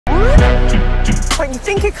When you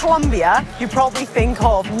think of Colombia, you probably think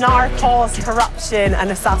of narcos, corruption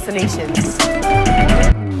and assassinations.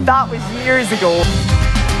 That was years ago.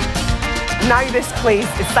 Now this place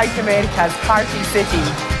is South America's party city.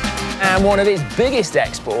 And one of its biggest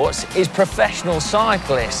exports is professional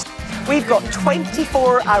cyclists. We've got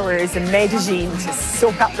 24 hours in Medellin to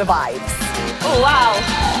soak up the vibes. Oh, wow.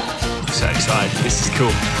 I'm so excited. This is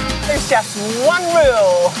cool. There's just one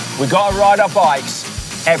rule. We gotta ride our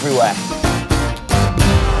bikes everywhere.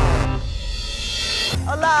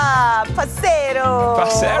 Hola, pasero.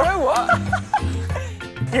 Pasero,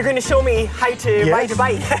 what? You're going to show me how to ride a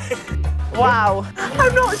bike. Wow.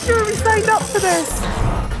 I'm not sure we signed up for this.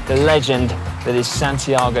 The legend that is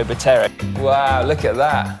Santiago Botero. Wow, look at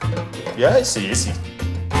that. Yeah, it's easy.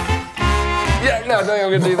 Yeah, no, I don't think I'm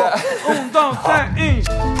going to do that.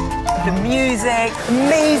 The music,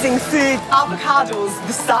 amazing food, avocados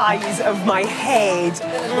the size of my head.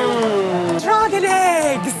 Dragon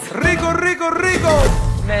eggs. Rico, Rico, Rico.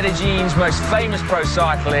 Medellin's most famous pro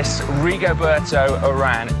cyclist, Rigoberto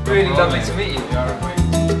Uran. Really lovely to meet you.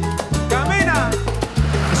 Camina.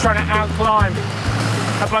 He's trying to outclimb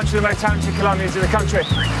a bunch of the most talented Colombians in the country.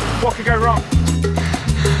 What could go wrong?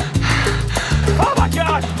 Oh my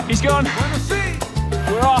God, he's gone.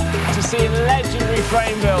 We're off to see legendary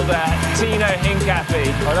frame builder Tino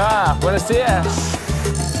Hincapie. Hola, buenos dias.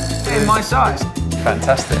 In my size.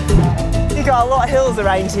 Fantastic. You got a lot of hills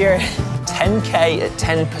around here. 10K at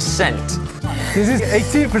 10%. This is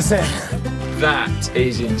 18%. That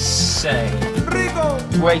is insane. Rico.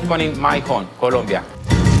 Wait, in my home, Colombia.